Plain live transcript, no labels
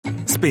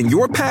Spin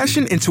your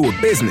passion into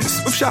a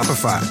business with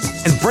Shopify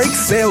and break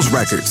sales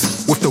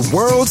records with the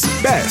world's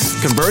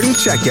best converting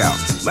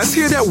checkout. Let's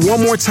hear that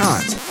one more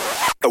time.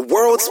 The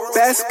world's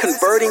best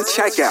converting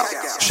checkout.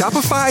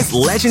 Shopify's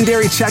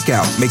legendary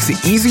checkout makes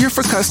it easier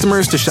for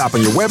customers to shop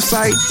on your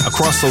website,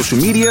 across social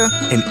media,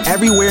 and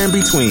everywhere in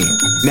between.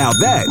 Now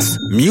that's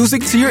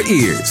music to your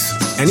ears.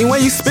 Any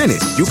way you spin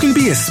it, you can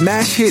be a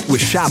smash hit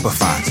with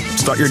Shopify.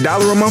 Start your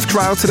 $1 a month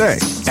trial today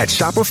at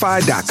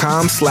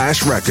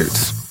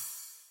shopify.com/records.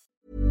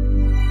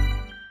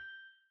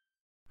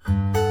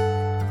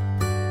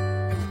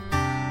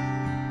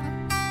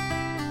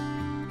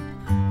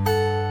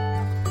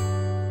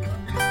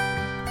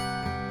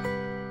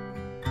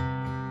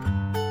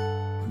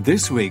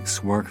 This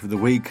week's Work of the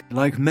Week,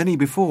 like many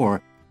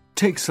before,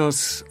 takes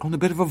us on a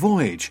bit of a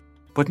voyage,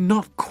 but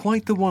not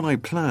quite the one I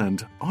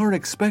planned or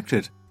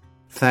expected,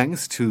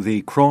 thanks to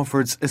the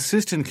Crawford's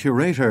assistant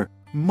curator,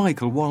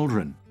 Michael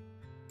Waldron.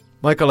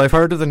 Michael, I've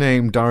heard of the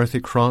name Dorothy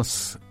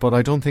Cross, but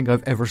I don't think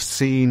I've ever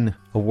seen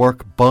a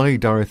work by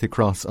Dorothy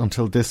Cross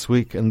until this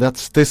week, and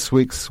that's this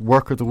week's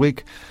Work of the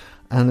Week,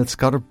 and it's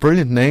got a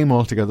brilliant name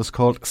altogether. It's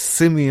called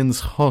Simeon's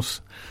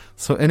Hut.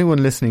 So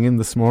anyone listening in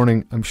this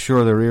morning, I'm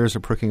sure their ears are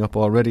pricking up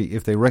already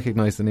if they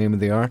recognise the name of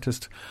the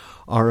artist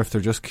or if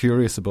they're just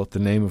curious about the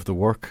name of the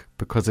work,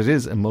 because it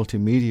is a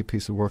multimedia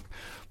piece of work,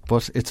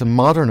 but it's a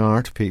modern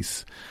art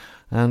piece.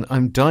 And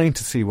I'm dying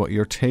to see what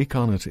your take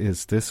on it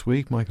is this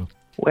week, Michael.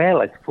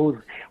 Well, I suppose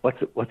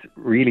what's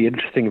really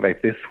interesting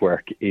about this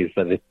work is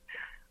that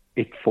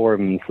it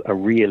forms a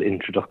real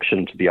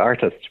introduction to the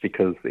artist,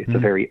 because it's a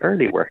very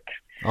early work.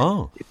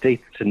 Oh. It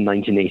dates to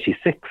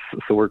 1986,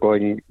 so we're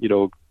going,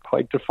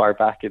 quite too far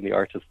back in the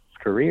artist's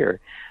career.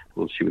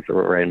 Well, she was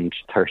around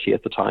 30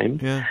 at the time,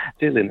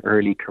 still in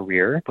early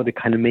career, but it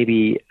kind of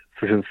maybe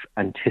sort of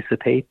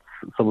anticipates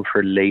some of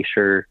her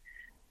later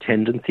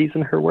tendencies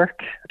in her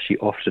work. She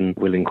often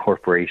will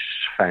incorporate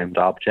found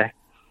objects,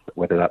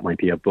 whether that might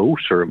be a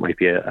boat or it might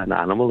be an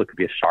animal. It could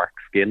be a shark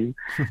skin.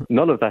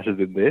 None of that is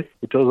in this.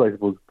 It does, I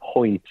suppose,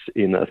 point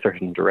in a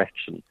certain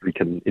direction. We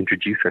can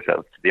introduce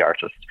ourselves to the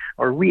artist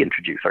or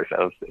reintroduce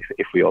ourselves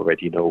if we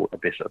already know a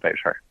bit about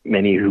her.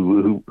 Many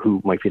who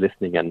might be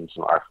listening and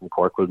are from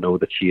Cork will know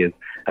that she is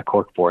a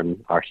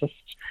Cork-born artist,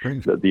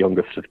 the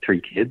youngest of three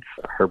kids.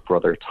 Her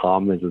brother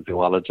Tom is a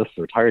zoologist,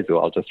 a retired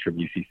zoologist from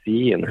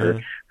UCC, and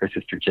her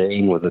sister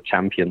Jane was a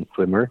champion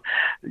swimmer.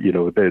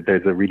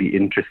 There's a really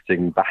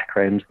interesting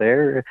background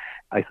there.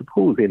 I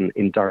suppose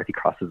in Dorothy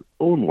Cross's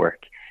own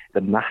work,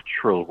 the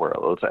natural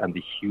world and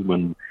the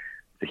human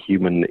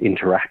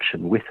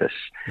interaction with it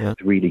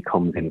really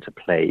comes into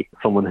play.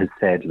 Someone has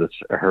said that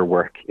her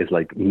work is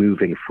like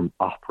moving from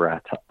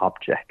opera to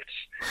object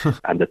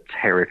and the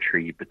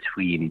territory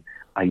between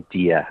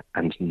idea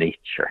and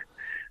nature.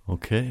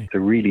 Okay. It's a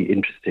really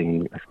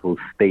interesting, I suppose,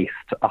 space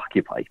to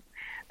occupy.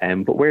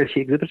 But where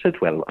she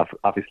exhibited? Well,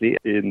 obviously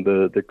in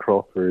the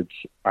Crawford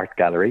Art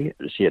Gallery.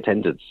 She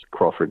attended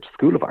Crawford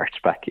School of Art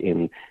back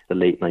in the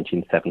late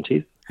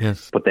 1970s.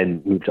 Yes. But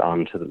then moved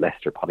on to the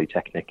Leicester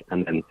Polytechnic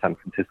and then San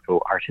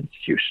Francisco Art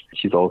Institute.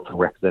 She's also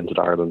represented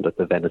Ireland at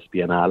the Venice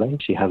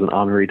Biennale. She has an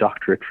honorary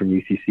doctorate from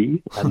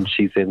UCC, and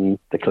she's in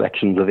the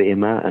collections of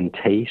IMA and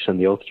Tate and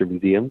the Ulster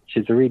Museum.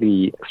 She's a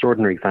really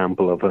extraordinary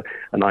example of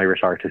an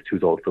Irish artist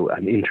who's also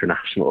an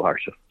international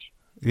artist.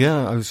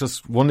 Yeah, I was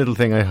just one little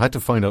thing. I had to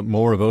find out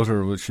more about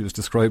her, which she was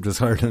described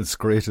as Ireland's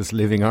greatest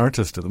living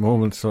artist at the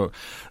moment. So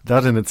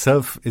that in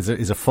itself is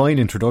a fine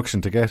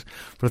introduction to get,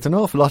 but it's an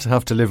awful lot to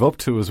have to live up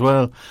to as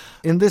well.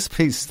 In this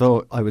piece,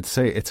 though, I would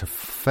say it's a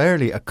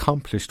fairly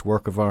accomplished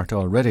work of art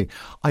already.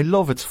 I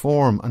love its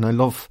form, and I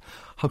love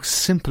how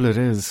simple it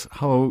is,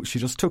 how she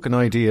just took an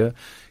idea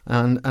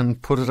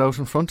and put it out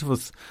in front of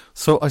us.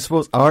 So I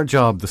suppose our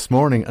job this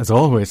morning, as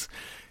always,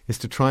 is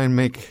to try and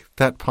make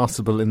that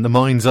possible in the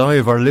mind's eye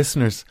of our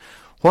listeners.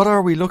 What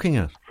are we looking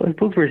at? So I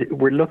suppose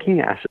we're looking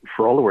at,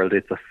 for all the world,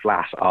 it's a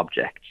flat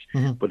object,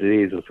 but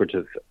it is a sort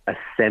of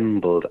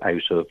assembled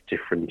out of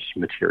different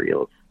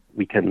materials.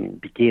 We can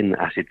begin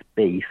at its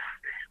base,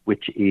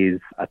 which is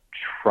a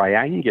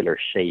triangular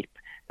shape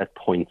that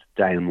points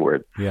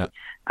downwards. Yeah.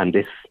 And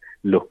this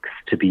looks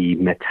to be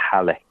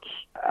metallic,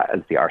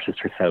 as the artist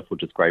herself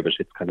would describe it.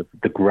 It's kind of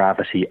the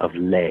gravity of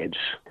lead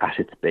at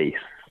its base.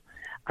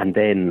 And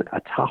then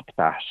atop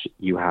that,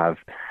 you have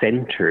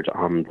centred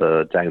on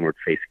the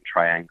downward-facing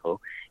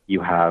triangle, you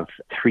have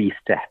 3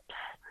 steps.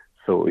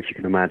 So if you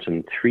can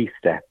imagine 3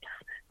 steps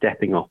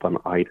stepping up on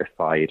either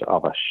side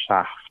of a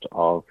shaft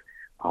of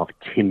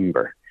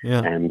timber,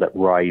 and that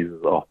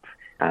rises up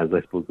as,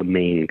 I suppose, the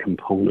main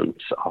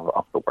component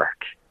of the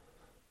work.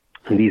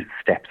 And these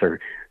steps are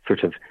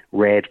sort of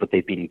red, but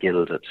they've been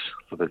gilded,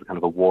 so there's kind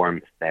of a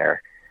warmth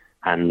there.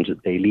 And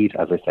they lead,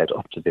 as I said,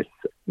 up to this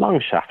long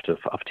shaft of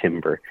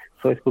timber.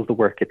 So I suppose the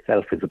work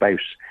itself is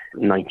about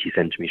 90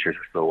 centimetres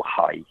or so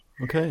high.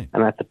 Okay.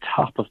 And at the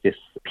top of this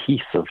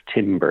piece of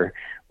timber,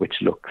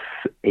 which looks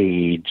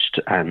aged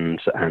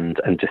and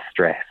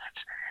distressed,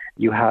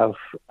 you have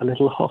a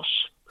little hut,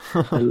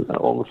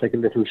 almost like a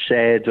little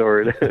shed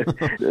or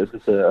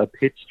just a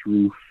pitched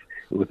roof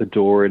with a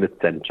door in its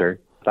centre.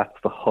 That's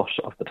the hut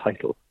of the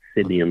title,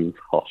 Simeon's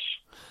hut.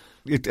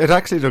 It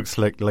actually looks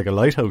like a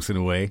lighthouse in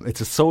a way. It's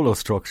a solo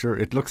structure.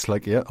 It looks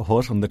like, a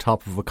hut on the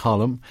top of a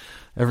column.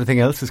 Everything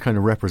else is kind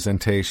of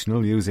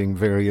representational, using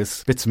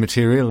various bits of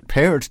material,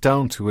 pared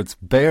down to its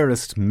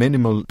barest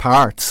minimal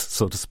parts,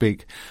 so to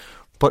speak.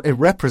 But it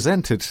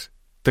represented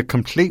the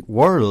complete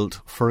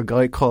world for a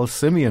guy called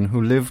Simeon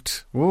who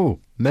lived,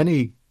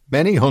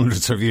 many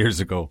hundreds of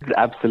years ago.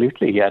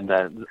 Absolutely, and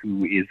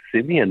who is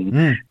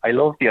Simeon? I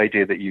love the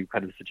idea that you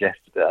kind of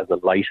suggested it as a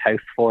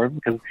lighthouse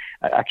form, because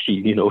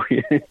actually,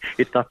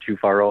 it's not too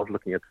far off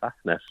looking at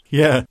Safnet.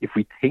 Yeah. If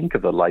we think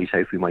of the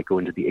lighthouse, we might go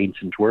into the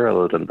ancient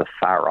world and the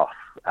Pharos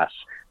at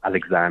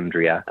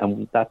Alexandria,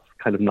 and that's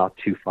kind of not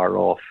too far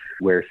off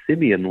where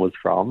Simeon was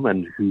from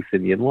and who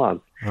Simeon was.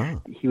 Oh.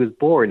 He was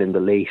born in the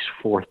late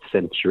 4th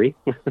century.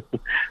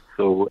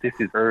 So this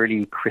is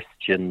early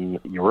Christian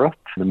Europe,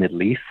 the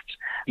Middle East.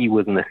 He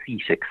was an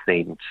ascetic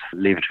saint,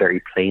 lived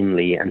very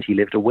plainly, and he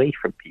lived away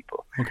from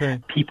people. Okay.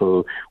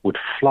 People would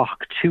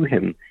flock to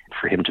him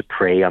for him to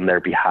pray on their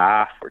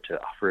behalf or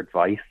to offer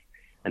advice.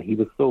 And he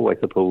was so, I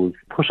suppose,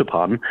 put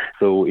upon,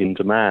 so in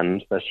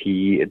demand, that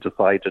he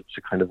decided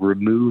to kind of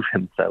remove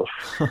himself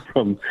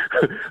from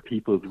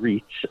people's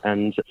reach.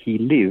 And he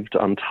lived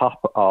on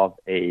top of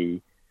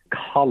a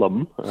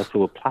column,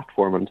 so a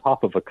platform on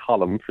top of a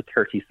column for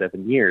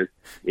 37 years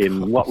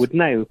in what would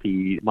now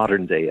be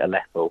modern-day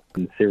Aleppo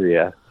in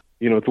Syria.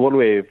 It's one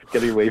way of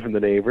getting away from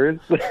the neighbours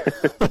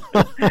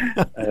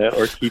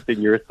or keeping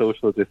your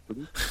social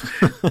distance.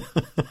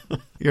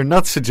 You're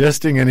not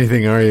suggesting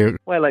anything, are you?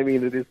 Well, I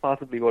mean, it is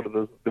possibly one of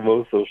the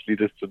most socially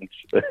distant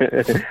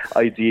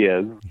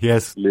ideas.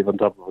 Yes. Live on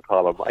top of a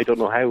column. I don't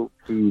know how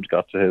food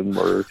got to him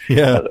or,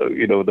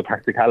 the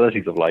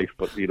practicalities of life,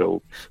 but,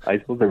 I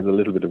suppose there was a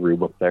little bit of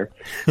room up there.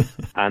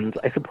 And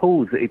I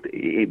suppose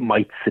it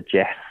might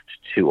suggest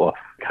to us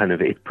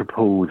it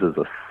proposes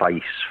a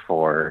site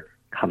for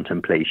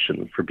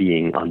contemplation, for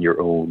being on your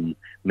own,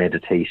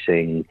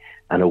 meditating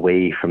and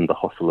away from the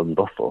hustle and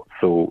bustle.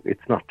 So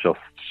it's not just,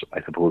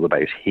 I suppose,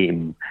 about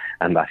him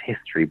and that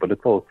history, but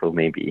it's also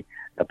maybe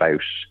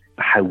about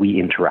how we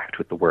interact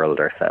with the world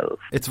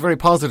ourselves. It's a very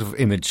positive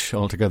image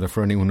altogether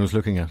for anyone who's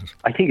looking at it.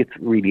 I think it's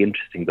really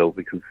interesting, though,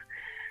 because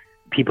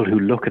people who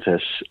look at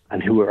it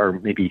and who are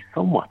maybe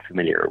somewhat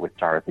familiar with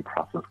Dorothy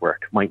Cross's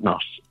work might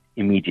not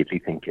immediately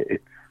think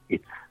it's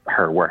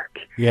her work.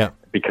 Yeah.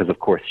 Because, of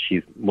course,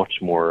 she's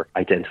much more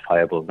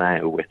identifiable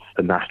now with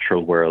the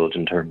natural world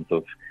in terms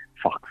of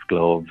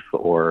foxgloves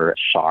or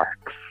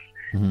sharks.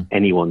 Mm-hmm.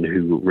 Anyone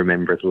who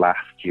remembers last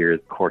year's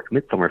Cork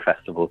Midsummer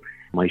Festival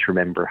might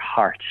remember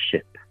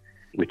Heartship,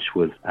 which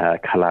was a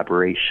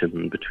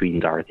collaboration between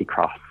Dorothy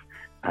Cross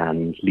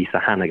and Lisa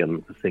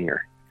Hannigan, the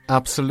singer.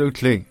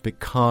 Absolutely,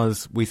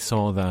 because we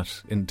saw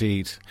that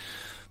indeed.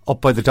 Up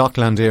by the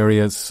Dockland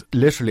areas,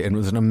 literally, it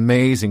was an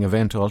amazing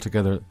event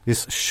altogether.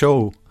 This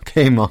show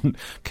came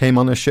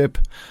on a ship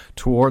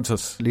towards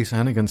us. Lisa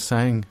Hannigan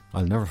sang.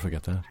 I'll never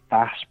forget that.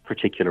 That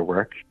particular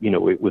work,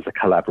 it was a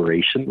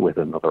collaboration with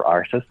another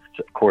artist.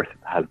 Of course, it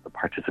has the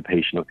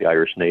participation of the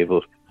Irish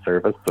Naval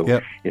Service,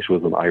 so It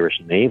was an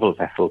Irish naval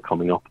vessel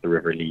coming up the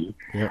River Lee.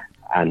 Yeah.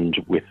 And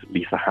with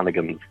Lisa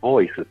Hannigan's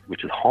voice,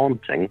 which is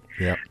haunting,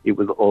 it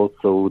was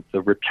also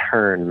the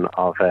return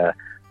of a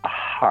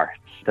heart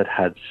that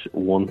had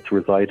once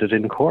resided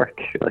in Cork,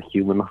 a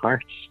human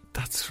heart.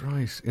 That's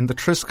right. In the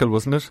Triskel,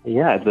 wasn't it?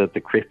 Yeah,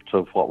 the crypt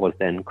of what was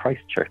then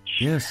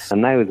Christchurch. Yes.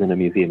 And now is in a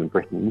museum in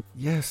Britain.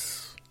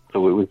 Yes.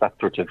 So it was that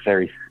sort of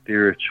very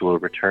spiritual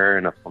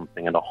return of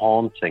something and a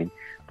haunting,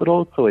 but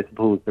also, I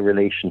suppose, the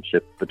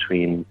relationship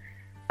between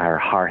our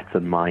hearts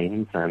and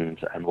minds and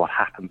what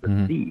happens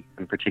at sea,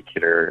 in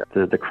particular,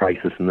 the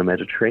crisis in the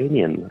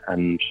Mediterranean,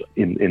 and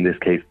in this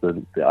case,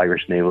 the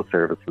Irish Naval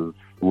Service's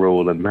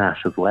role in that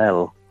as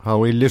well. How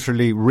we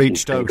literally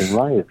reached out.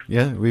 Lives.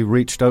 Yeah, we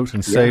reached out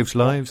and saved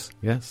lives.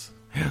 Yes,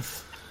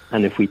 yes.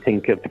 And if we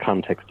think of the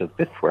context of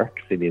this work,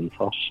 Simeon's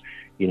hut,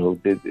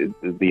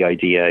 the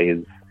idea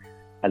is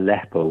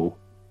Aleppo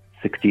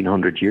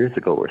 1600 years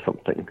ago or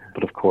something.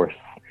 But of course,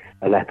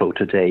 Aleppo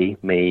today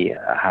may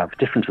have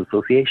different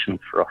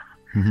associations for us,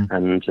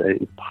 and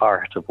it's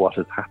part of what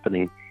is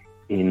happening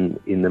in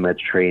the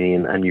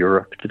Mediterranean and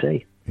Europe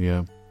today.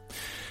 Yeah.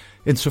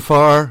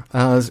 Insofar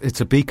as it's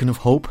a beacon of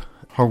hope,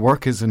 her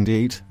work is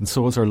indeed, and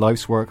so is her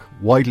life's work,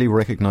 widely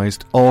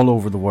recognised all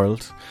over the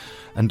world,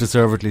 and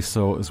deservedly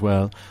so as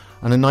well.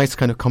 And a nice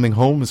kind of coming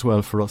home as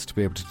well for us to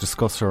be able to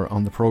discuss her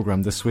on the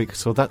programme this week.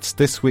 So that's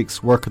this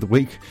week's Work of the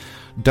Week,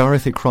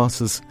 Dorothy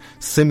Cross's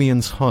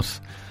Simeon's Hut,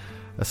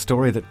 a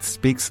story that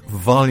speaks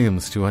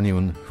volumes to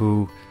anyone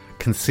who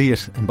can see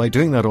it. And by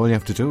doing that, all you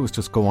have to do is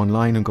just go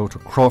online and go to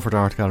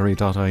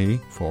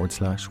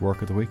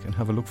crawfordartgallery.ie/Work of the Week and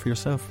have a look for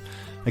yourself.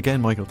 Again,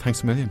 Michael,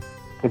 thanks a million.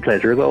 A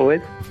pleasure as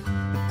always.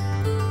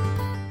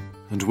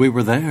 And we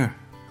were there.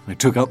 I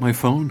took out my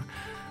phone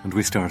and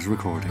we started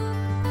recording.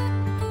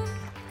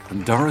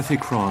 And Dorothy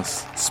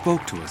Cross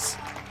spoke to us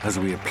as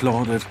we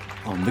applauded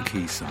on the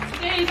quayside.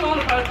 Today is all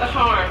about the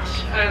heart,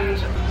 and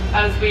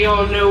as we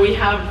all know, we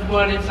have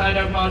one inside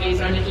our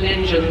bodies, our little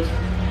engines.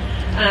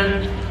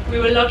 And we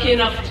were lucky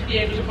enough to be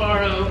able to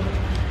borrow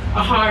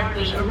a heart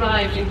that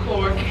arrived in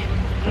Cork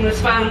and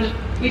was found,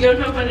 we don't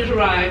know when it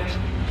arrived,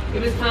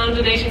 it was found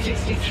in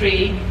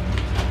 1863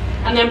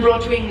 and then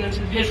brought to England to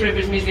the Pitt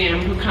Rivers Museum,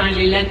 who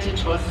kindly lent it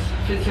to us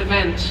for this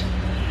event.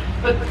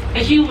 But a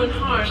human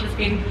heart has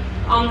been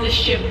on this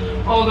ship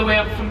all the way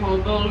up from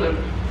Old Bolton,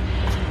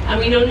 and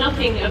we know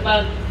nothing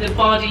about the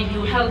body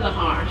who held the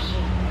heart,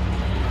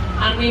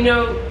 and we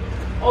know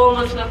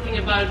almost nothing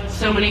about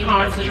so many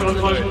hearts that are on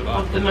the bottom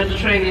of the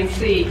Mediterranean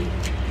Sea.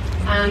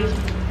 And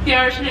the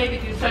Irish Navy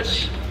do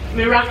such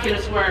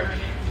miraculous work,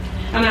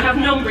 and I have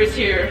numbers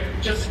here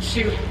just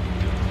to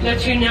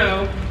let you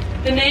know.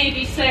 The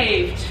Navy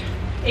saved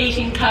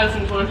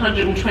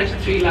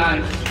 18,123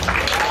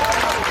 lives.